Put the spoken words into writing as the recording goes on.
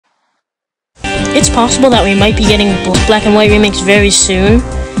It's possible that we might be getting Black and White remakes very soon.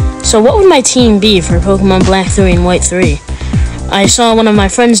 So what would my team be for Pokemon Black 3 and White 3? I saw one of my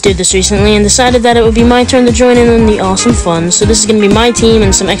friends do this recently and decided that it would be my turn to join in on the awesome fun. So this is going to be my team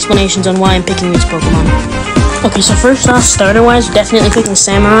and some explanations on why I'm picking these Pokemon. Okay, so first off, starter-wise, definitely picking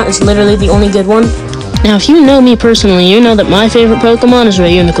Samurott is literally the only good one. Now, if you know me personally, you know that my favorite Pokemon is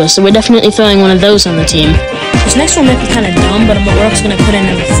Reuniclus, so we're definitely throwing one of those on the team. This next one might be kind of dumb, but we're also going to put in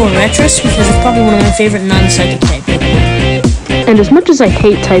for Retrus, because it's probably one of my favorite non-psychic type Pokemon. And as much as I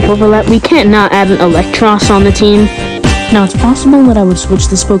hate type overlap, we can't not add an Electros on the team. Now, it's possible that I would switch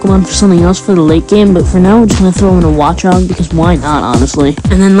this Pokemon for something else for the late game, but for now, we're just going to throw in a Watchog, because why not, honestly?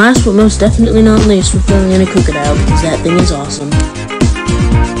 And then last but most definitely not least, we're throwing in a Crocodile, because that thing is awesome.